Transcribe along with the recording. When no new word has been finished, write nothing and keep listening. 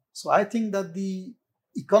So I think that the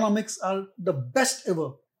economics are the best ever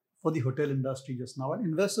for the hotel industry just now. And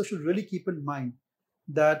investors should really keep in mind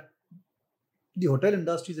that the hotel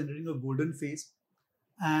industry is entering a golden phase,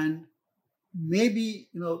 and maybe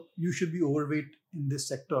you should be overweight in this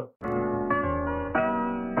sector.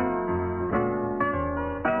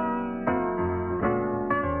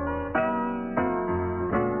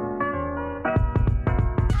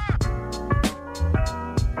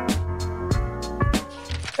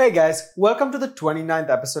 Hey guys, welcome to the 29th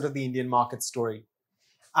episode of the Indian Market Story.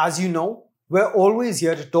 As you know, we're always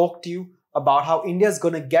here to talk to you about how India is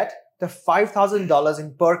going to get the $5,000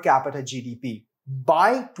 in per capita GDP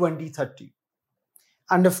by 2030.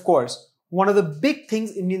 And of course, one of the big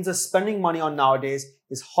things Indians are spending money on nowadays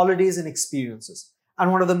is holidays and experiences.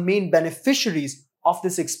 And one of the main beneficiaries of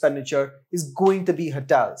this expenditure is going to be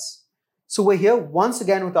hotels. So we're here once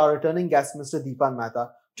again with our returning guest, Mr. Deepan Mehta,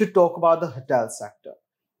 to talk about the hotel sector.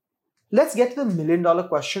 Let's get to the million-dollar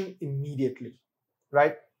question immediately,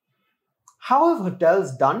 right? How have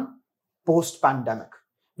hotels done post-pandemic?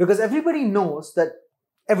 Because everybody knows that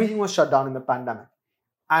everything was shut down in the pandemic.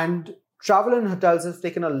 And travel and hotels have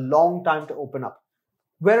taken a long time to open up.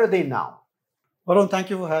 Where are they now? Varun, thank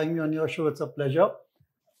you for having me on your show. It's a pleasure.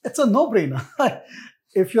 It's a no-brainer.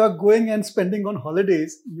 If you are going and spending on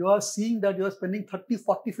holidays, you are seeing that you are spending 30,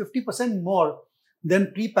 40, 50% more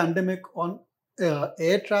than pre-pandemic on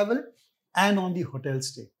air travel and on the hotel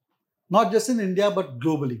stay. Not just in India, but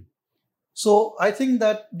globally. So I think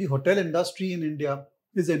that the hotel industry in India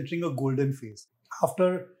is entering a golden phase.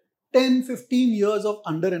 After 10, 15 years of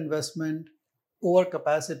underinvestment,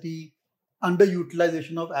 overcapacity,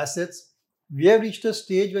 underutilization of assets, we have reached a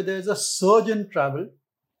stage where there is a surge in travel,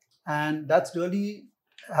 and that's really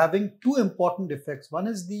having two important effects. One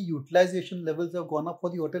is the utilization levels have gone up for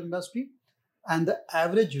the hotel industry, and the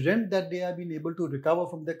average rent that they have been able to recover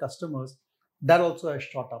from their customers, that also has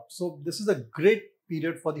shot up. So this is a great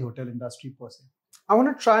period for the hotel industry per se. I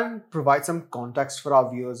want to try and provide some context for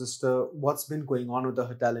our viewers as to what's been going on with the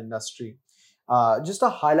hotel industry. Just to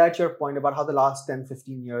highlight your point about how the last 10,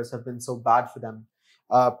 15 years have been so bad for them.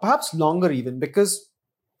 Perhaps longer even, because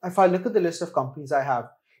if I look at the list of companies I have,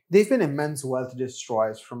 they've been immense wealth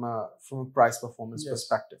destroyers from a price performance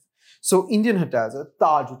perspective. So Indian Hotels,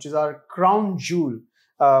 Taj, which is our crown jewel,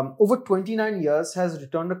 over 29 years has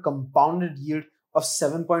returned a compounded yield of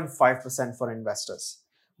 7.5% for investors.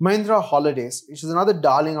 Mahindra Holidays, which is another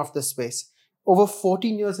darling of the space, over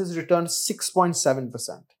 14 years has returned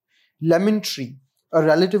 6.7%. Lemon Tree, a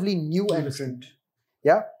relatively new entrant,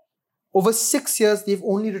 over 6 years they've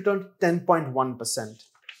only returned 10.1%.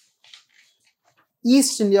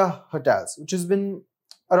 East India Hotels, which has been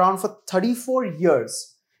around for 34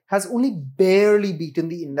 years, has only barely beaten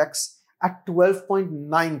the index at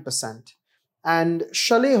 12.9%. And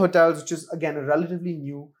Chalet Hotels, which is again a relatively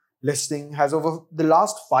new listing, has over the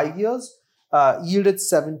last 5 years yielded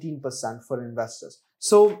 17% for investors.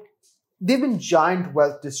 So they've been giant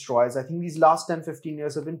wealth destroyers. I think these last 10, 15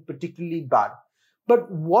 years have been particularly bad.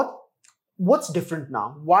 But what's different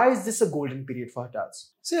now? Why is this a golden period for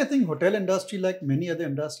hotels? See, I think hotel industry, like many other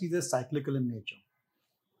industries, is cyclical in nature.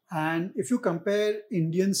 And if you compare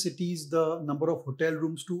Indian cities, the number of hotel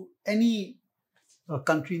rooms to any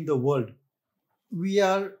country in the world, we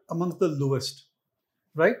are amongst the lowest,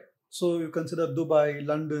 right? So you consider Dubai,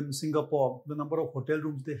 London, Singapore, the number of hotel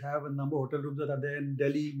rooms they have and number of hotel rooms that are there in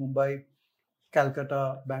Delhi, Mumbai,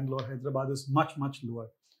 Calcutta, Bangalore, Hyderabad is much, much lower.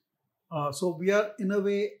 So we are in a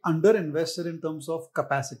way underinvested in terms of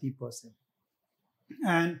capacity per se.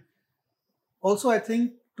 And also I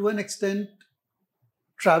think to an extent,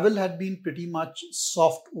 travel had been pretty much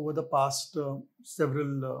soft over the past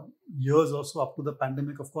several years or so up to the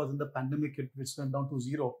pandemic. Of course, in the pandemic, it went down to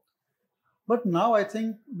zero. But now I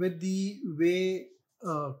think with the way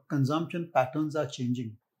consumption patterns are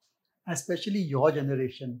changing, especially your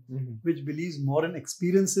generation, which believes more in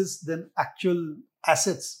experiences than actual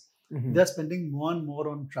assets, they're spending more and more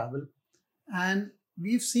on travel. And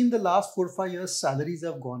we've seen the last 4 or 5 years, salaries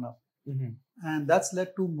have gone up. And that's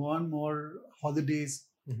led to more and more holidays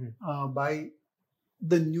by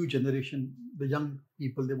the new generation, the young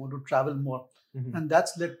people. They want to travel more. And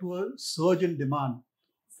that's led to a surge in demand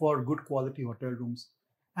for good quality hotel rooms.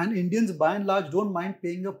 And Indians, by and large, don't mind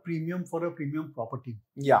paying a premium for a premium property.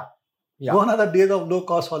 Gone are the days of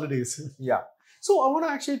low-cost holidays. So I want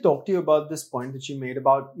to actually talk to you about this point that you made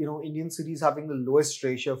about, Indian cities having the lowest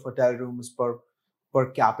ratio of hotel rooms per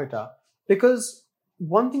capita. Because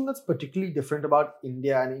one thing that's particularly different about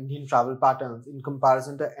India and Indian travel patterns in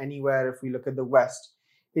comparison to anywhere, if we look at the West,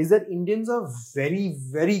 is that Indians are very,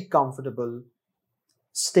 very comfortable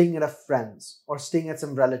staying at a friend's or staying at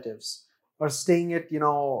some relatives or staying at,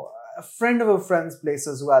 a friend of a friend's place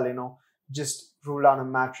as well, just roll down a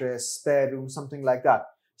mattress, spare room, something like that.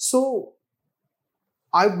 So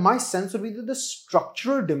my sense would be that the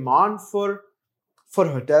structural demand for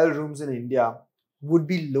hotel rooms in India would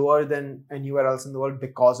be lower than anywhere else in the world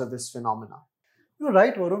because of this phenomena. You're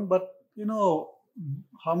right, Varun, but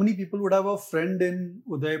how many people would have a friend in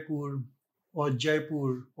Udaipur or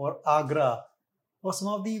Jaipur or Agra or some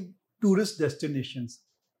of the tourist destinations?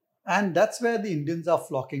 And that's where the Indians are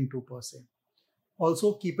flocking to, per se.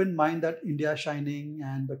 Also, keep in mind that India Shining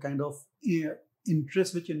and the kind of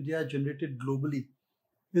interest which India generated globally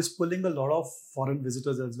is pulling a lot of foreign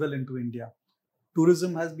visitors as well into India.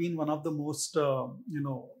 Tourism has been one of the most,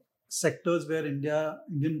 sectors where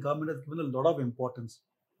Indian government has given a lot of importance.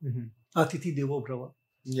 Mhm. Atithi Devo Bhava,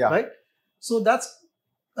 Yeah. right? So that's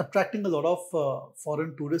attracting a lot of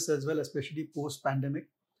foreign tourists as well, especially post-pandemic.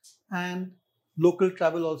 And local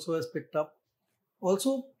travel also has picked up.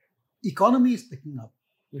 Also, economy is picking up.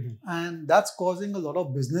 Mhm. And that's causing a lot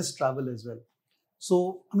of business travel as well.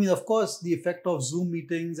 So, I mean, of course, the effect of Zoom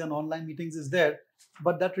meetings and online meetings is there,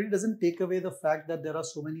 but that really doesn't take away the fact that there are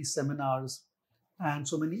so many seminars and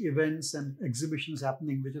so many events and exhibitions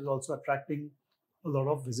happening, which is also attracting a lot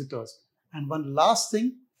of visitors. And one last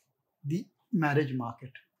thing, the marriage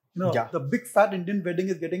market. Yeah. The big fat Indian wedding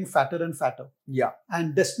is getting fatter and fatter. Yeah.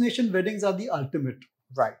 And destination weddings are the ultimate.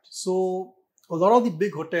 Right. So a lot of the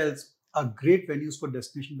big hotels are great venues for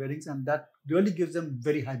destination weddings, and that really gives them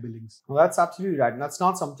very high billings. Well, that's absolutely right. And that's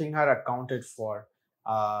not something I had accounted for.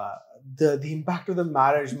 The impact of the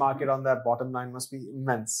marriage market on that bottom line must be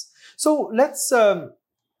immense. So let's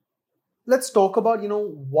talk about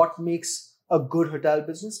what makes a good hotel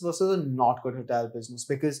business versus a not good hotel business,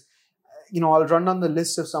 because I'll run down the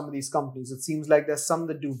list of some of these companies. It seems like there's some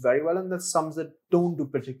that do very well and there's some that don't do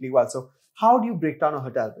particularly well. So how do you break down a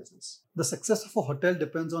hotel business? The success of a hotel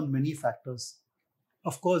depends on many factors.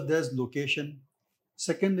 Of course, there's location.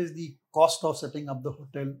 Second is the cost of setting up the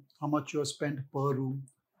hotel, how much you spend per room.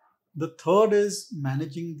 The third is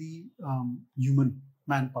managing the human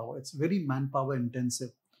manpower. It's very manpower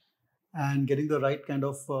intensive, and getting the right kind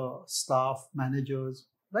of staff, managers,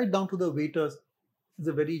 right down to the waiters is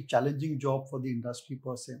a very challenging job for the industry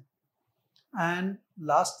per se. And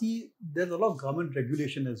lastly, there's a lot of government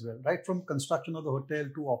regulation as well, right from construction of the hotel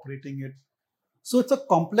to operating it. So it's a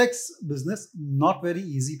complex business, not very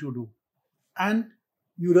easy to do. And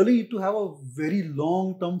you really need to have a very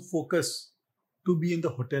long-term focus to be in the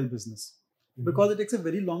hotel business, because it takes a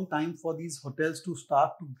very long time for these hotels to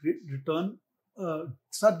start to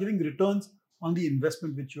start giving returns on the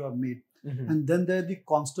investment which you have made. And then there's the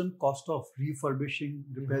constant cost of refurbishing,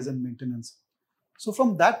 repairs and maintenance. So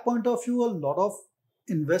from that point of view, a lot of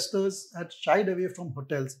investors had shied away from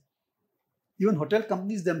hotels. Even hotel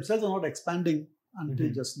companies themselves are not expanding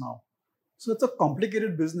until just now. So it's a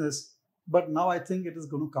complicated business, but now I think it is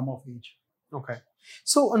going to come of age. Okay.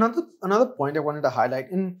 So another point I wanted to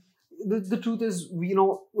highlight, and the truth is,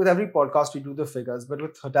 with every podcast we do the figures, but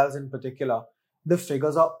with hotels in particular, the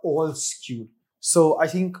figures are all skewed. So I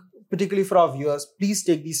think, particularly for our viewers, please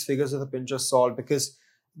take these figures with a pinch of salt, because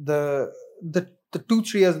the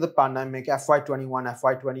 2-3 years of the pandemic, FY21,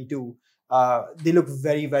 FY22, they look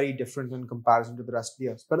very, very different in comparison to the rest of the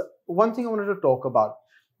years. But one thing I wanted to talk about,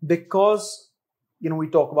 because we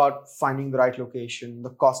talk about finding the right location,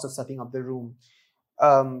 the cost of setting up the room.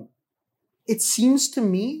 It seems to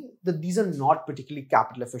me that these are not particularly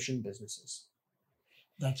capital efficient businesses.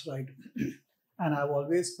 That's right. And I've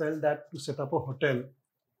always felt that to set up a hotel,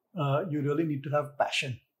 you really need to have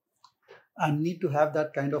passion and need to have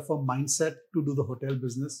that kind of a mindset to do the hotel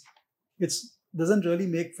business. It doesn't really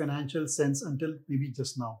make financial sense until maybe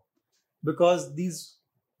just now, because these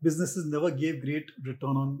businesses never gave great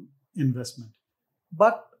return on investment.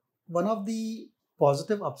 But one of the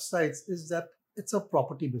positive upsides is that it's a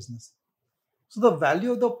property business. So the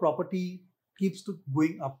value of the property keeps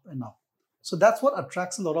going up and up. So that's what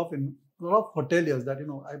attracts a lot of hoteliers, that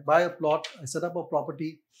I buy a plot, I set up a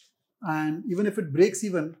property, and even if it breaks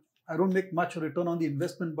even, I don't make much return on the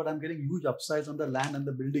investment, but I'm getting huge upsides on the land and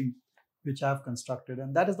the building which I have constructed.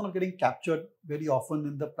 And that is not getting captured very often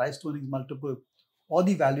in the price to earnings multiple or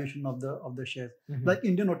the valuation of the shares. Like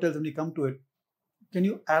Indian hotels, when you come to it, can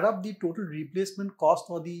you add up the total replacement cost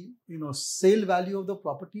or the sale value of the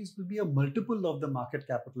properties will be a multiple of the market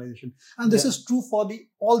capitalization, and this is true for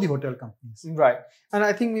all the hotel companies. Right. And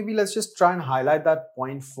I think maybe let's just try and highlight that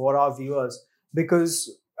point for our viewers,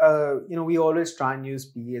 because we always try and use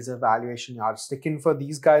PE as a valuation yardstick, and for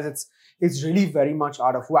these guys it's really very much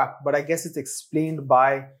out of whack. But I guess it's explained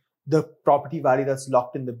by the property value that's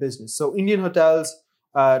locked in the business. So Indian Hotels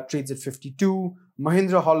trades at 52,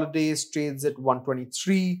 Mahindra Holidays trades at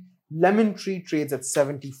 123, Lemon Tree trades at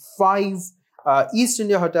 75, East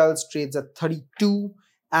India Hotels trades at 32,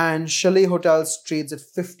 and Chalet Hotels trades at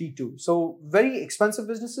 52. So very expensive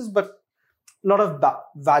businesses, but a lot of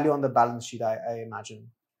value on the balance sheet, I imagine.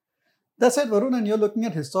 That's right, Varun, and you're looking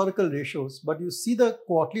at historical ratios, but you see the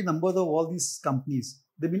quarterly numbers of all these companies.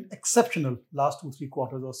 They've been exceptional last 2-3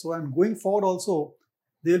 quarters or so, and going forward also,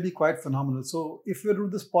 they'll be quite phenomenal. So if you do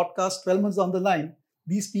this podcast 12 months down the line,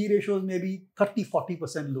 these P ratios may be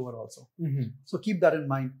 30-40% lower also. Mm-hmm. So keep that in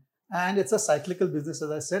mind. And it's a cyclical business,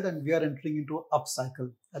 as I said, and we are entering into an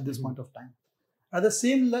upcycle at this point of time. At the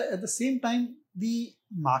same time, the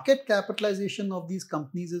market capitalization of these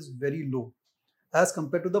companies is very low as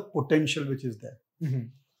compared to the potential which is there. Mm-hmm.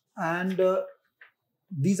 And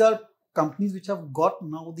these are companies which have got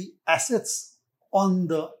now the assets on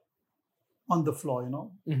the floor,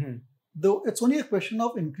 Mm-hmm. Though it's only a question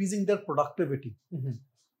of increasing their productivity. Mm-hmm.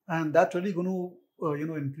 And that's really going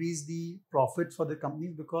to increase the profits for the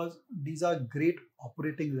companies, because these are great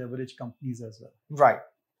operating leverage companies as well. Right.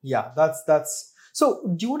 Yeah, that's so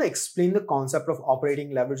do you want to explain the concept of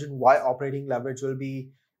operating leverage and why operating leverage will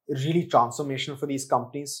be really transformational for these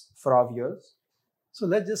companies for our viewers? So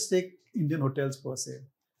let's just take Indian Hotels per se.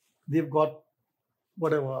 They've got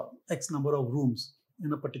whatever X number of rooms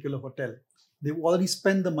in a particular hotel. They've already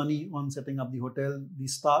spent the money on setting up the hotel.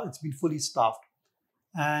 It's been fully staffed.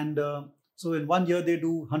 And so in 1 year, they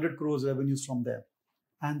do 100 crores revenues from there.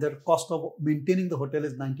 And their cost of maintaining the hotel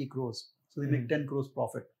is 90 crores. So they make 10 crores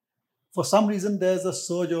profit. For some reason, there's a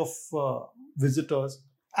surge of visitors,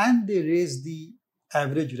 and they raise the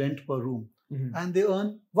average rent per room. Mm-hmm. And they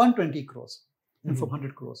earn 120 crores from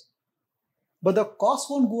 100 crores. But the cost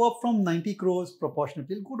won't go up from 90 crores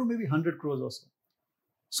proportionately. It'll go to maybe 100 crores or so.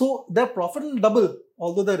 So their profit will double,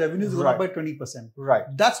 although the revenues go up by 20%. Right.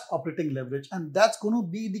 That's operating leverage. And that's going to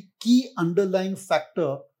be the key underlying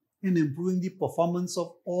factor in improving the performance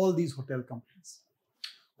of all these hotel companies.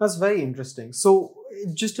 That's very interesting. So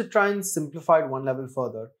just to try and simplify it one level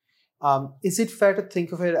further, is it fair to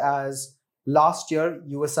think of it as last year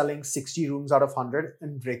you were selling 60 rooms out of 100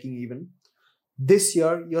 and breaking even? This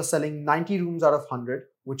year you're selling 90 rooms out of 100,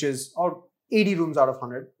 or 80 rooms out of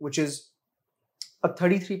 100, which is a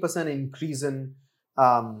 33% increase in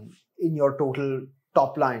your total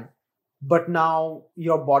top line. But now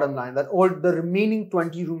your bottom line, that all the remaining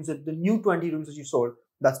 20 rooms, the new 20 rooms that you sold,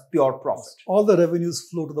 that's pure profit. All the revenues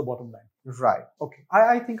flow to the bottom line. Right. Okay.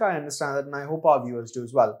 I think I understand that, and I hope our viewers do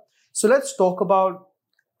as well. So let's talk about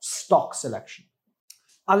stock selection.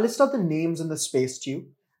 I'll list out the names in the space to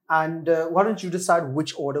you, and why don't you decide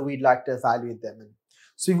which order we'd like to evaluate them in.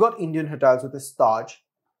 So you've got Indian Hotels with this Taj.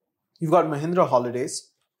 You've got Mahindra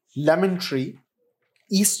Holidays, Lemon Tree,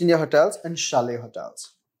 East India Hotels, and Chalet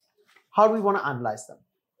Hotels. How do we want to analyze them?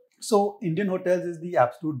 So Indian Hotels is the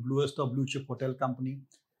absolute bluest of blue chip hotel company.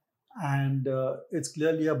 And it's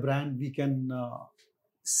clearly a brand we can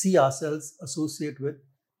see ourselves associate with.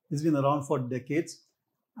 It's been around for decades.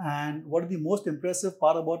 And what is the most impressive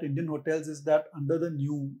part about Indian Hotels is that under the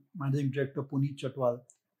new managing director, Puneet Chatwal,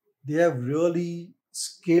 they have really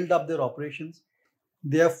scaled up their operations.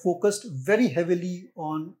 They have focused very heavily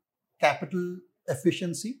on capital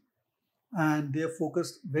efficiency, and they have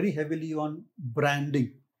focused very heavily on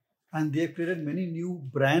branding. And they have created many new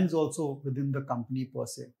brands also within the company per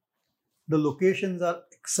se. The locations are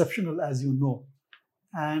exceptional, as you know.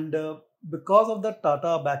 And because of the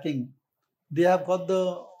Tata backing, they have got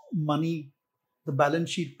the money, the balance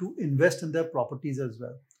sheet to invest in their properties as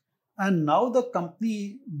well. And now the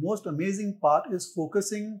company, most amazing part is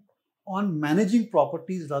focusing on managing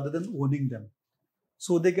properties rather than owning them.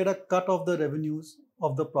 So they get a cut of the revenues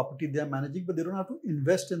of the property they are managing, but they don't have to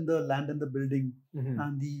invest in the land and the building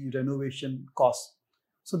and the renovation costs.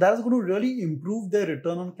 So that is going to really improve their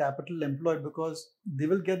return on capital employed, because they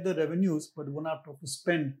will get the revenues, but they won't have to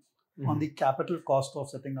spend on the capital cost of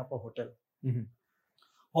setting up a hotel.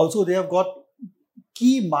 Also, they have got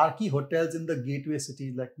key marquee hotels in the gateway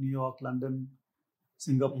cities like New York, London,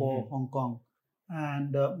 Singapore, Hong Kong.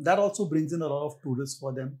 And that also brings in a lot of tourists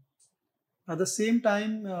for them. At the same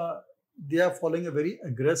time, they are following a very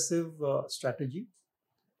aggressive strategy.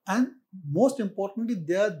 And most importantly,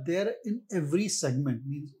 they are there in every segment,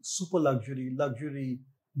 means super luxury,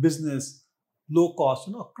 business, low cost,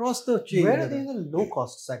 across the chain. Where are they in the low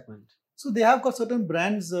cost segment? So they have got certain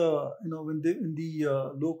brands, when they in the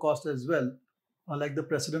low cost as well, like the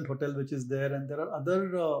President Hotel, which is there, and there are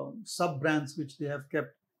other sub brands which they have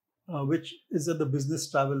kept, which is that the business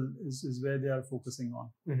travel is where they are focusing on.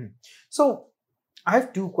 So I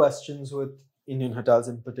have two questions with Indian hotels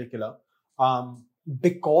in particular.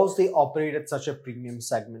 Because they operate at such a premium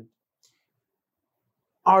segment,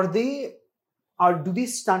 are they do they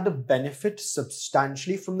stand to benefit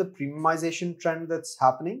substantially from the premiumization trend that's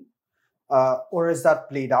happening, or is that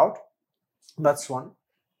played out? That's one.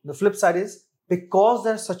 The flip side is because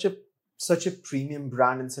they're such a premium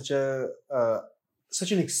brand and such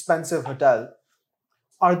an expensive hotel,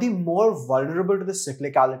 are they more vulnerable to the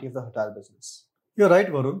cyclicality of the hotel business? You're right,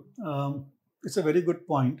 Varun. It's a very good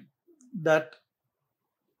point that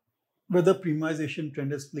whether premiumization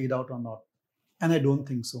trend is played out or not, and I don't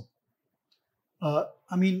think so.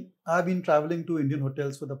 I've been traveling to Indian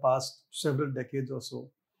hotels for the past several decades or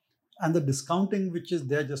so, and the discounting which is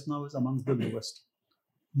there just now is amongst the lowest.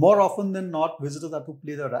 More often than not, visitors have to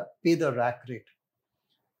pay the rack rate.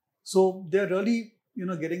 So they're really,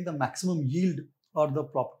 getting the maximum yield out of the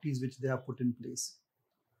properties which they have put in place.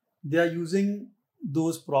 They are using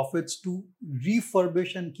those profits to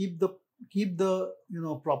refurbish and keep the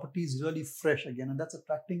properties really fresh again, and that's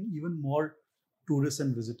attracting even more tourists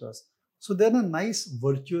and visitors. So they're in a nice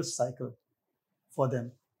virtuous cycle for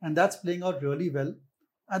them, and that's playing out really well.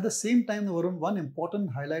 At the same time, Varun, one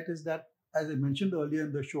important highlight is that, as I mentioned earlier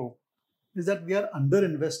in the show, is that we are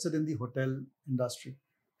underinvested in the hotel industry,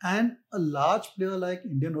 and a large player like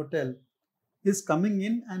Indian Hotel is coming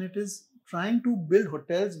in and it is trying to build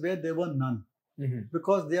hotels where there were none,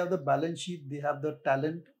 because they have the balance sheet, they have the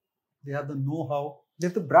talent, they have the know-how, They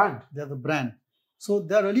have the brand. they have the brand. So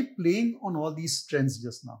they're really playing on all these trends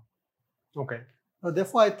just now. Okay.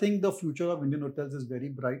 Therefore, I think the future of Indian hotels is very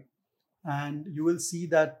bright, and you will see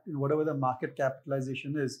that whatever the market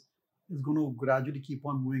capitalization is going to gradually keep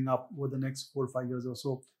on moving up over the next 4 or 5 years or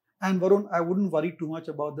so. And Varun, I wouldn't worry too much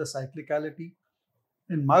about the cyclicality.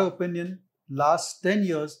 In my opinion, last 10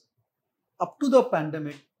 years, up to the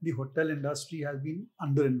pandemic, the hotel industry has been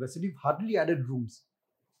underinvested. We've hardly added rooms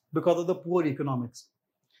because of the poor economics.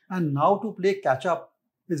 And now to play catch up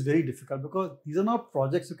is very difficult because these are not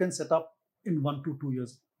projects you can set up in 1 to 2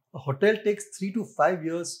 years. A hotel takes 3 to 5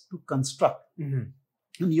 years to construct, and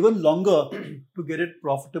even longer to get it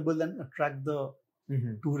profitable and attract the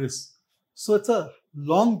tourists. So it's a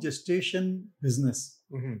long gestation business.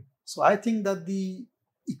 So I think that the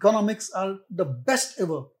economics are the best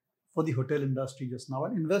ever for the hotel industry just now.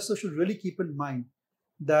 And investors should really keep in mind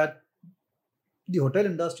that the hotel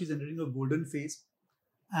industry is entering a golden phase,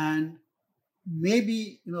 and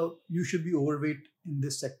maybe you should be overweight in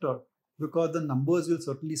this sector because the numbers will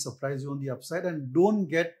certainly surprise you on the upside. And don't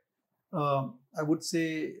get, I would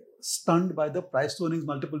say, stunned by the price to earnings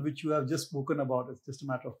multiple which you have just spoken about. It's just a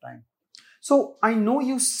matter of time. So I know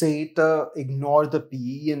you say to ignore the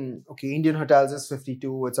PE and okay, Indian Hotels is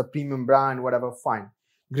 52, it's a premium brand, whatever, fine.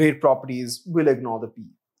 Great properties, we'll ignore the PE.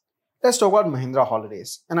 Let's talk about Mahindra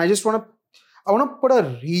Holidays. And I want to put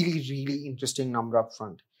a really, really interesting number up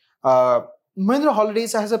front. Mahindra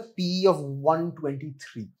Holidays has a PE of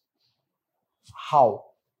 123. How?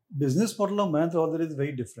 Business model of Mahindra Holidays is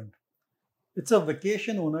very different. It's a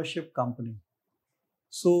vacation ownership company.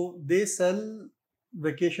 So they sell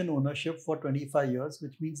vacation ownership for 25 years,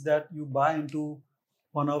 which means that you buy into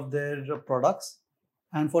one of their products,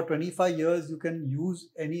 and for 25 years you can use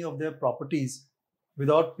any of their properties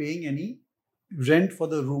without paying any rent for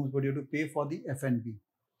the rooms, but you have to pay for the F&B.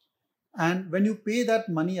 And when you pay that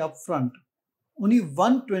money upfront, only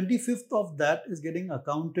 1/25 of that is getting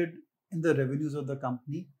accounted in the revenues of the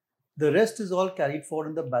company. The rest is all carried forward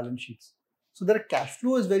in the balance sheets. So their cash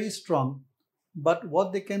flow is very strong, but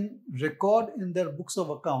what they can record in their books of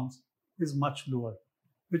accounts is much lower,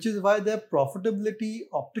 which is why their profitability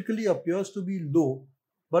optically appears to be low,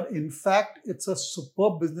 but in fact it's a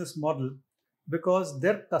superb business model because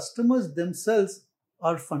their customers themselves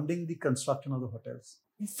are funding the construction of the hotels.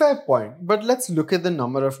 Fair point. But let's look at the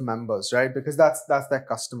number of members, right? Because that's their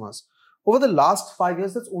customers. Over the last 5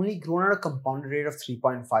 years, that's only grown at a compounded rate of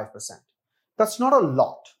 3.5%. That's not a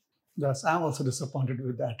lot. Yes, I'm also disappointed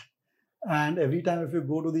with that. And every time if you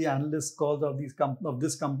go to the analyst calls of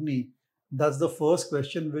this company, that's the first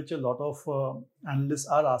question which a lot of analysts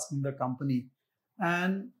are asking the company.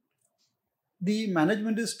 And the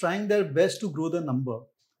management is trying their best to grow the number.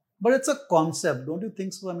 But it's a concept, don't you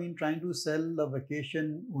think so? I mean, trying to sell a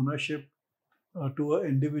vacation ownership to an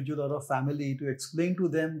individual or a family, to explain to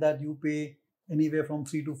them that you pay anywhere from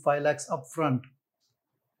 3 to 5 lakhs upfront,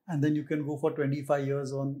 and then you can go for 25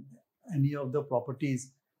 years on any of the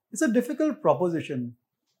properties. It's a difficult proposition,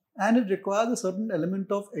 and it requires a certain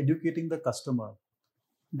element of educating the customer.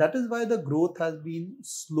 That is why the growth has been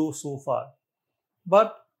slow so far.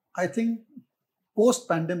 But I think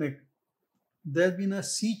post-pandemic, there's been a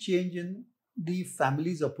sea change in the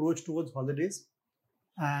family's approach towards holidays,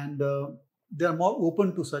 and they are more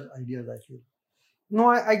open to such ideas, I feel. No,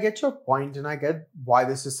 I get your point, and I get why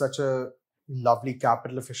this is such a lovely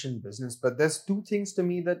capital efficient business. But there's two things to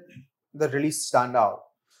me that really stand out.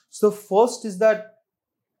 So first is that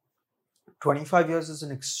 25 years is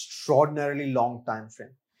an extraordinarily long time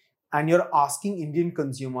frame. And you're asking Indian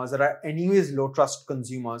consumers that are anyways low trust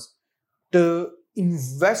consumers to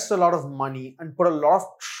invest a lot of money and put a lot of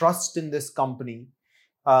trust in this company,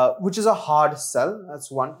 which is a hard sell. That's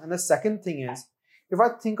one. And the second thing is, if I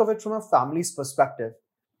think of it from a family's perspective,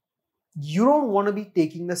 you don't want to be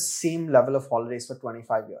taking the same level of holidays for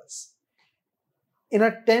 25 years. In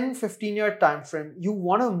a 10-15 year time frame, you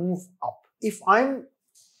want to move up. If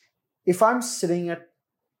I'm sitting at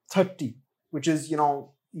 30, which is,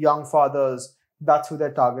 young fathers, that's who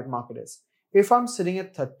their target market is. If I'm sitting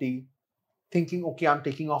at 30, thinking, okay, I'm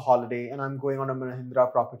taking a holiday and I'm going on a Mahindra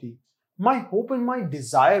property, my hope and my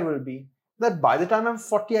desire will be that by the time I'm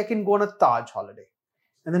 40, I can go on a Taj holiday.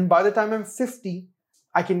 And then by the time I'm 50,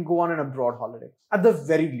 I can go on an abroad holiday, at the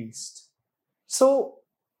very least. So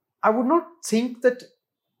I would not think that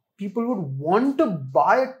people would want to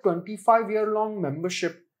buy a 25-year-long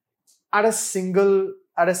membership at a single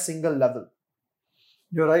level.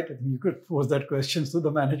 You're right. I think you could pose that question to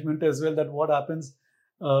the management as well, that what happens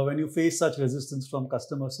when you face such resistance from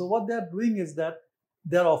customers. So what they're doing is that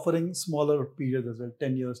they're offering smaller periods as well,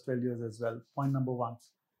 10 years, 12 years as well. Point number one.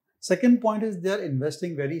 Second point is they're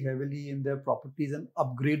investing very heavily in their properties and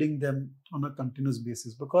upgrading them on a continuous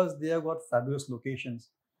basis because they have got fabulous locations.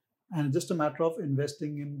 And it's just a matter of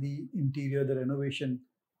investing in the interior, the renovation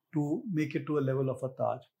to make it to a level of a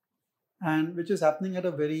Taj. And which is happening at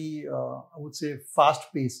a very, I would say,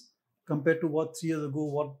 fast pace compared to what 3 years ago,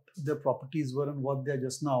 what their properties were and what they are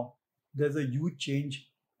just now. There's a huge change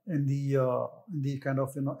in the kind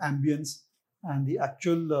of ambience, and the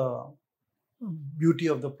actual beauty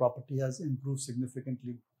of the property has improved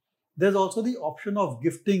significantly. There's also the option of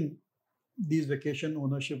gifting these vacation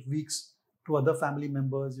ownership weeks to other family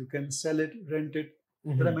members. You can sell it, rent it.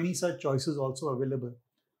 Mm-hmm. There are many such choices also available.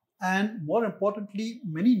 And more importantly,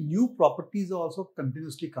 many new properties are also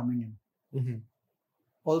continuously coming in. Mm-hmm.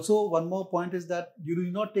 Also, one more point is that you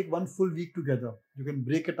do not take one full week together. You can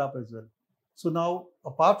break it up as well. So now,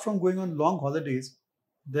 apart from going on long holidays,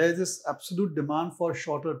 there is this absolute demand for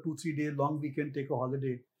shorter 2-3 day long weekend, take a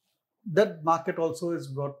holiday. That market also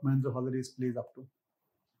is what Mahindra Holidays plays up to.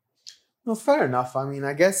 No, fair enough. I mean,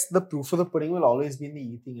 I guess the proof of the pudding will always be in the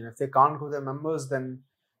eating. And if they can't grow their members, then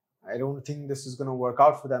I don't think this is going to work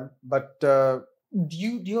out for them. But do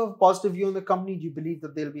you have a positive view on the company? Do you believe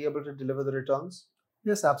that they'll be able to deliver the returns?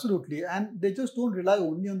 Yes, absolutely. And they just don't rely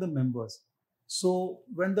only on the members. So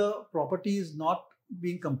when the property is not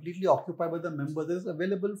being completely occupied by the members, it is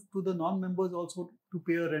available to the non-members also to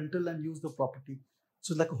pay a rental and use the property.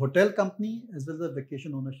 So it's like a hotel company as well as a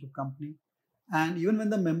vacation ownership company. And even when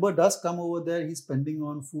the member does come over there, he's spending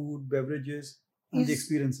on food, beverages, and the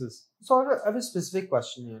experiences. So I have a specific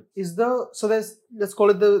question here. There's, let's call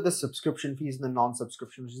it the subscription fees and the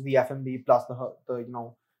non-subscription, which is the F&B plus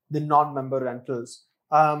the non-member rentals.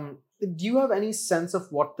 Do you have any sense of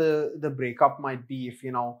what the breakup might be if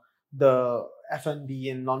the F&B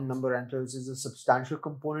and non-member rentals is a substantial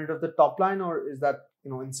component of the top line, or is that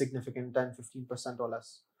insignificant, 10-15% or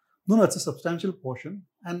less? No, it's a substantial portion,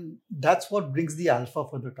 and that's what brings the alpha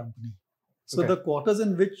for the company. So the quarters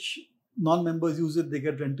in which non-members use it, they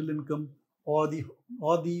get rental income, or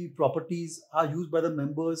the properties are used by the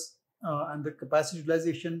members, and the capacity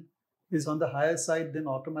utilization is on the higher side, then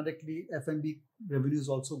automatically F&B revenues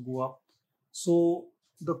also go up. So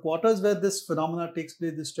the quarters where this phenomena takes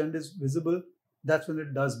place, this trend is visible, that's when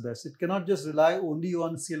it does best. It cannot just rely only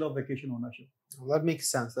on sale of vacation ownership. Well, that makes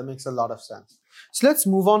sense. That makes a lot of sense. So let's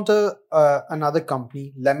move on to another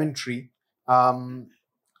company, Lemon Tree.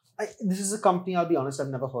 This is a company, I'll be honest, I've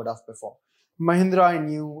never heard of before. Mahindra I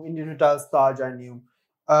knew, Indian Hotels, Taj I knew.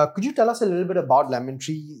 Could you tell us a little bit about Lemon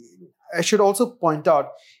Tree? I should also point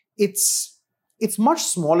out, it's much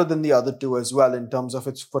smaller than the other two as well in terms of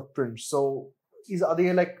its footprint. So are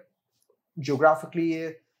they like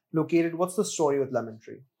geographically located? What's the story with Lemon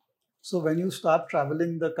Tree? So when you start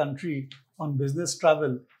traveling the country on business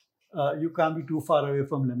travel, you can't be too far away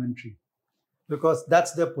from Lemon Tree because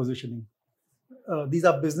that's their positioning. These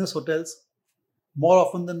are business hotels. More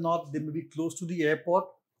often than not, they may be close to the airport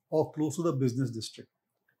or close to the business district.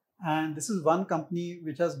 And this is one company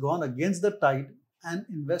which has gone against the tide and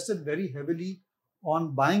invested very heavily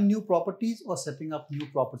on buying new properties or setting up new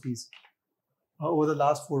properties over the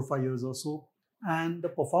last 4 or 5 years or so. And the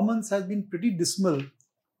performance has been pretty dismal,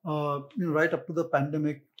 right up to the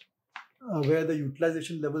pandemic. where the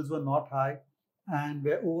utilization levels were not high and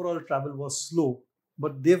where overall travel was slow.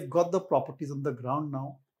 But they've got the properties on the ground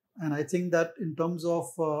now. And I think that in terms of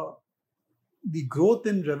the growth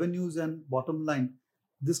in revenues and bottom line,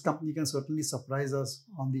 this company can certainly surprise us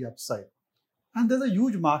on the upside. And there's a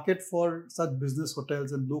huge market for such business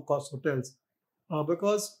hotels and low cost hotels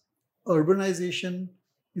because urbanization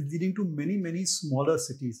is leading to many, many smaller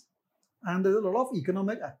cities. And there's a lot of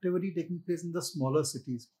economic activity taking place in the smaller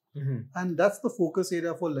cities. And that's the focus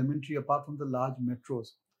area for Lemon Tree, apart from the large metros.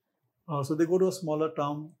 So they go to a smaller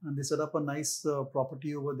town and they set up a nice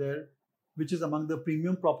property over there, which is among the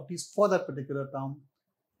premium properties for that particular town.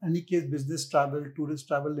 Any case business travel, tourist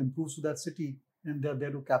travel improves to that city, and they're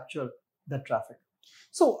there to capture that traffic.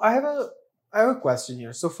 So I have a question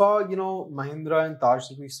here. So far, Mahindra and Taj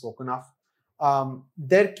that we've spoken of,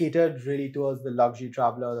 they're catered really towards the luxury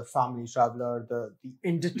traveler, the family traveler, the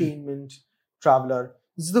entertainment traveler.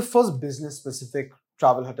 This is the first business specific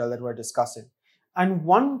travel hotel that we're discussing. And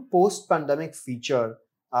one post-pandemic feature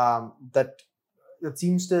that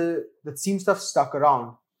seems to have stuck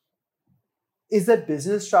around is that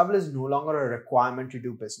business travel is no longer a requirement to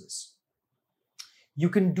do business. You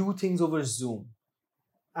can do things over Zoom,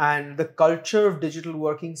 and the culture of digital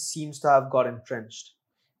working seems to have got entrenched.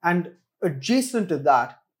 And adjacent to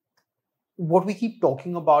that, what we keep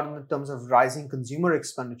talking about in terms of rising consumer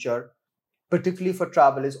expenditure, particularly for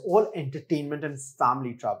travel, is all entertainment and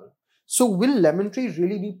family travel. So will Lemon Tree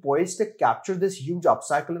really be poised to capture this huge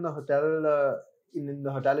upcycle in the hotel in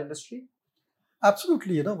the hotel industry?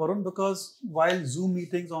 Absolutely, Varun, because while Zoom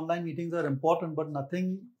meetings, online meetings are important, but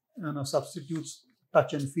nothing substitutes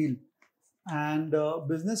touch and feel. And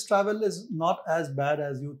business travel is not as bad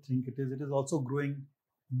as you think it is. It is also growing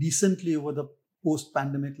decently over the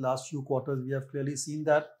post-pandemic last few quarters. We have clearly seen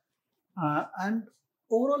that. And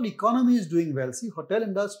overall economy is doing well. See, hotel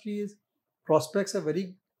industry's prospects are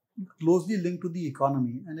very closely linked to the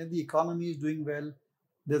economy. And if the economy is doing well,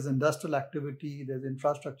 there's industrial activity, there's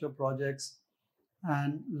infrastructure projects,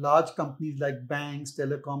 and large companies like banks,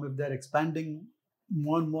 telecom, if they're expanding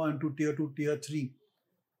more and more into tier 2, tier 3,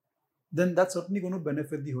 then that's certainly going to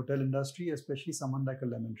benefit the hotel industry, especially someone like a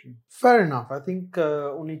Lemon Tree. Fair enough. I think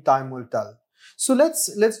only time will tell. So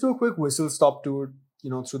let's do a quick whistle stop tour,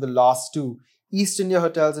 through the last two, East India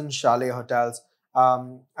hotels and Chalet hotels.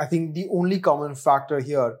 I think the only common factor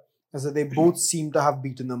here is that they both seem to have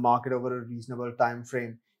beaten the market over a reasonable time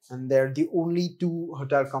frame, and they're the only two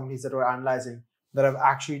hotel companies that we're analyzing that have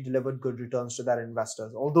actually delivered good returns to their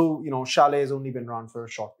investors. Although, Chalet has only been around for a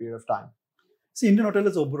short period of time. See, Indian Hotel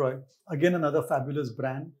is Oberoi, again another fabulous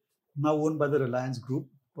brand, now owned by the Reliance Group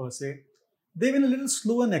per se. They've been a little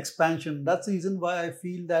slow in expansion. That's the reason why I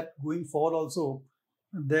feel that going forward also,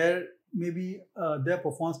 their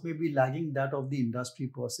performance may be lagging that of the industry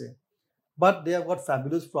per se. But they have got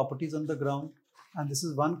fabulous properties on the ground, and this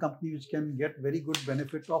is one company which can get very good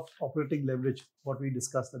benefit of operating leverage, what we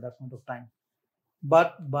discussed at that point of time.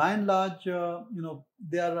 But by and large,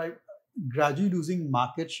 they are gradually losing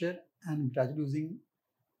market share and gradually losing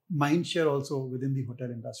mind share also within the hotel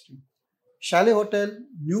industry. Chalet Hotel,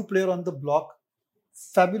 new player on the block,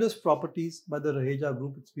 fabulous properties by the Raheja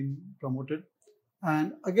Group. It's been promoted.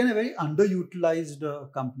 And again, a very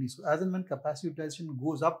underutilized company. So as and when capacity utilization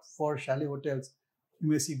goes up for Chalet Hotels, you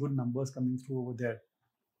may see good numbers coming through over there.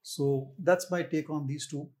 So that's my take on these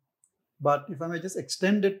two. But if I may just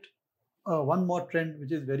extend it, one more trend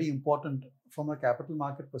which is very important from a capital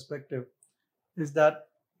market perspective is that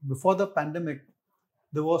before the pandemic,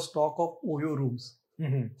 there was talk of OYO rooms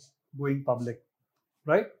going public,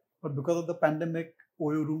 right? But because of the pandemic,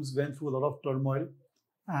 OYO rooms went through a lot of turmoil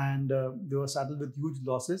and they were saddled with huge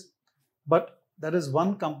losses. But that is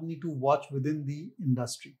one company to watch within the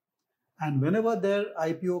industry. And whenever their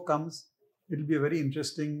IPO comes, it will be a very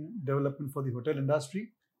interesting development for the hotel industry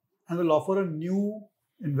and will offer a new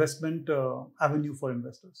investment avenue for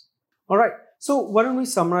investors. All right. So why don't we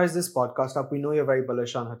summarize this podcast up? We know you're very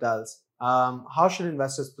bullish on hotels. How should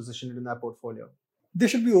investors position it in their portfolio? They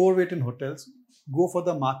should be overweight in hotels. Go for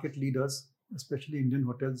the market leaders, especially Indian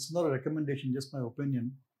hotels. It's not a recommendation, just my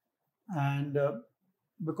opinion. And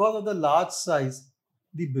because of the large size,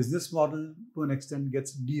 the business model to an extent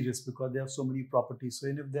gets de-risked because they have so many properties. So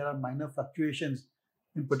even if there are minor fluctuations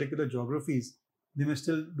in particular geographies, they may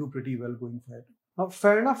still do pretty well going forward.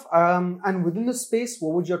 Fair enough. And within the space,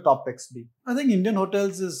 what would your top picks be? I think Indian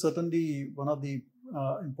Hotels is certainly one of the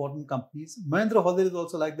important companies. Mahindra Holidays is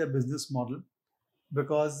also like their business model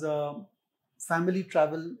because family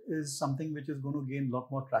travel is something which is going to gain a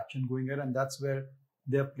lot more traction going ahead, and that's where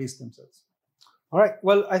they have placed themselves. All right.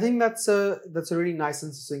 Well, I think that's a really nice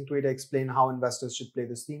and succinct way to explain how investors should play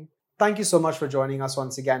this theme. Thank you so much for joining us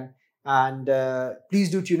once again. And please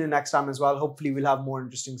do tune in next time as well. Hopefully, we'll have more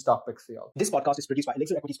interesting stock picks for you all. This podcast is produced by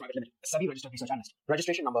Elixir Equities Private Limited, a SEBI registered research analyst.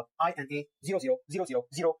 Registration number INA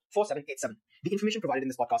 0000004787. The information provided in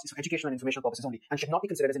this podcast is for educational and informational purposes only and should not be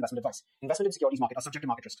considered as investment advice. Investment in securities market are subject to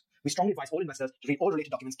market risk. We strongly advise all investors to read all related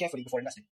documents carefully before investing.